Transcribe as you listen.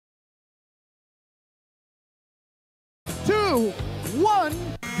2, 1,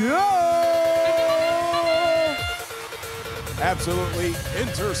 go! Absolutely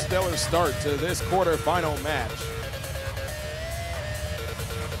interstellar start to this quarterfinal match.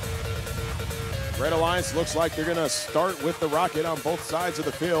 Red Alliance looks like they're gonna start with the rocket on both sides of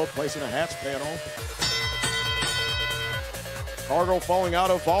the field, placing a hatch panel. Cargo falling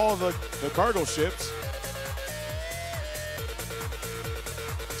out of all of the cargo ships.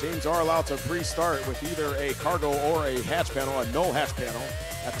 Teams are allowed to pre-start with either a cargo or a hatch panel, a null hatch panel,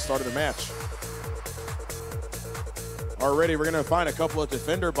 at the start of the match. Already, we're gonna find a couple of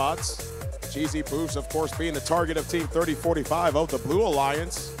defender bots. Cheesy Poofs, of course, being the target of Team 3045 of the Blue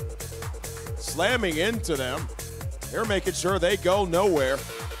Alliance. Slamming into them. They're making sure they go nowhere.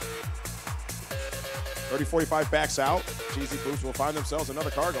 3045 backs out. Cheesy Poofs will find themselves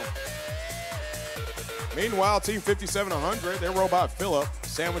another cargo. Meanwhile, Team 5700, their robot Phillip,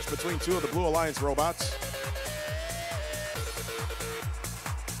 sandwiched between two of the Blue Alliance robots.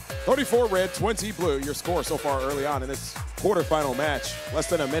 34 red, 20 blue, your score so far early on in this quarterfinal match. Less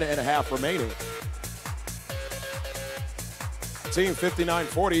than a minute and a half remaining. Team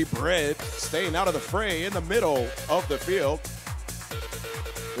 5940, Bread, staying out of the fray in the middle of the field.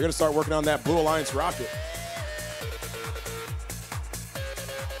 They're gonna start working on that Blue Alliance rocket.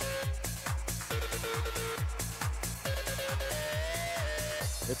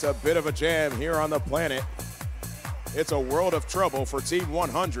 It's a bit of a jam here on the planet. It's a world of trouble for Team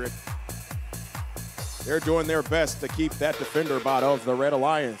 100. They're doing their best to keep that defender bot of the Red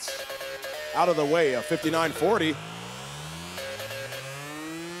Alliance out of the way of 5940.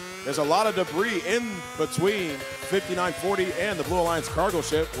 There's a lot of debris in between 5940 and the Blue Alliance cargo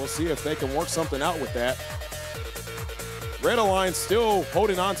ship. We'll see if they can work something out with that. Red Alliance still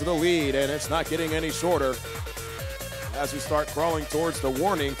holding on to the lead, and it's not getting any shorter as we start crawling towards the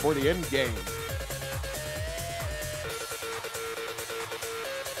warning for the end game.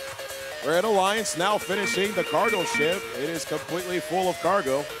 Red Alliance now finishing the cargo ship. It is completely full of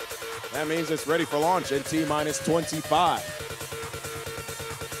cargo. That means it's ready for launch in T-minus 25.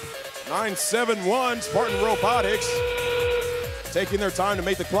 971, Spartan Robotics taking their time to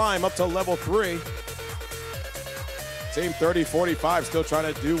make the climb up to level 3. Team 3045 still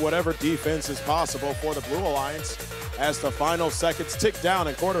trying to do whatever defense is possible for the Blue Alliance as the final seconds tick down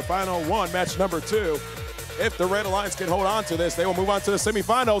in quarterfinal 1, match number 2. If the Red Alliance can hold on to this, they will move on to the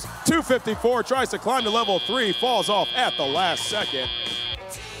semifinals. 254 tries to climb to level 3, falls off at the last second.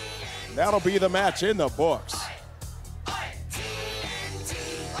 That'll be the match in the books.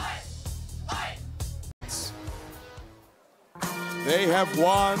 They have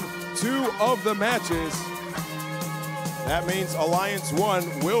won 2 of the matches. That means Alliance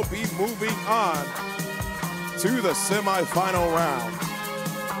 1 will be moving on to the semifinal round.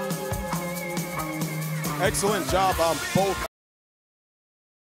 Excellent job on both